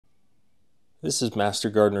This is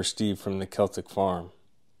Master Gardener Steve from the Celtic farm.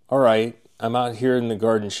 Alright, I'm out here in the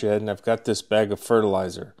garden shed and I've got this bag of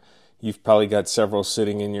fertilizer. You've probably got several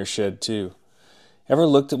sitting in your shed too. Ever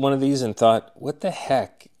looked at one of these and thought, what the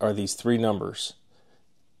heck are these three numbers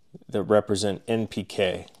that represent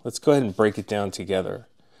NPK? Let's go ahead and break it down together.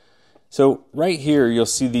 So right here you'll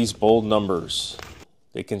see these bold numbers.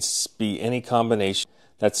 They can be any combination.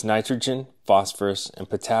 That's nitrogen, phosphorus, and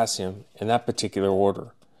potassium in that particular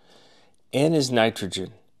order. N is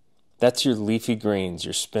nitrogen. That's your leafy greens,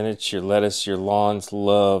 your spinach, your lettuce, your lawns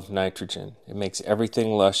love nitrogen. It makes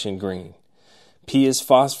everything lush and green. P is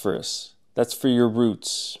phosphorus. That's for your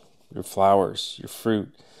roots, your flowers, your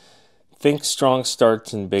fruit. Think strong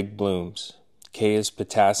starts and big blooms. K is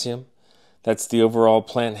potassium. That's the overall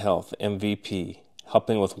plant health, MVP,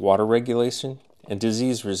 helping with water regulation and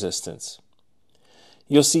disease resistance.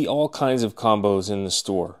 You'll see all kinds of combos in the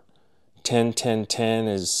store. 10-10-10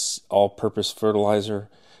 is all-purpose fertilizer,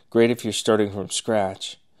 great if you're starting from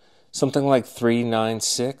scratch. Something like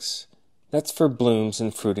 3-9-6, that's for blooms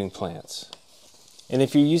and fruiting plants. And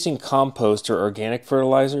if you're using compost or organic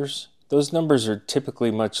fertilizers, those numbers are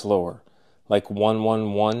typically much lower, like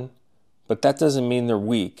 1-1-1, but that doesn't mean they're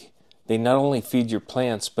weak. They not only feed your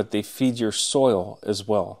plants, but they feed your soil as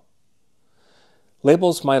well.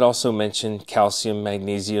 Labels might also mention calcium,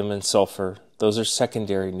 magnesium, and sulfur. Those are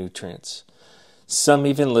secondary nutrients. Some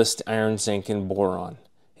even list iron, zinc, and boron.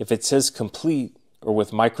 If it says complete or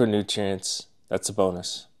with micronutrients, that's a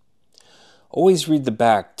bonus. Always read the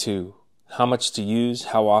back too. How much to use,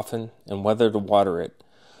 how often, and whether to water it.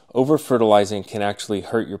 Over-fertilizing can actually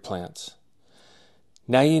hurt your plants.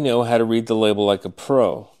 Now you know how to read the label like a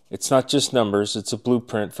pro. It's not just numbers, it's a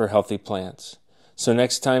blueprint for healthy plants. So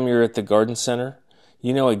next time you're at the garden center,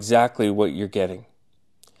 you know exactly what you're getting.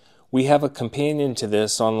 We have a companion to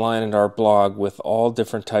this online at our blog with all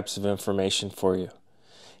different types of information for you.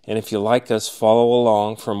 And if you like us, follow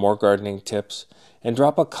along for more gardening tips and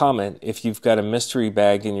drop a comment if you've got a mystery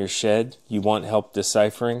bag in your shed you want help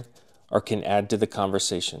deciphering or can add to the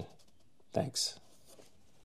conversation. Thanks.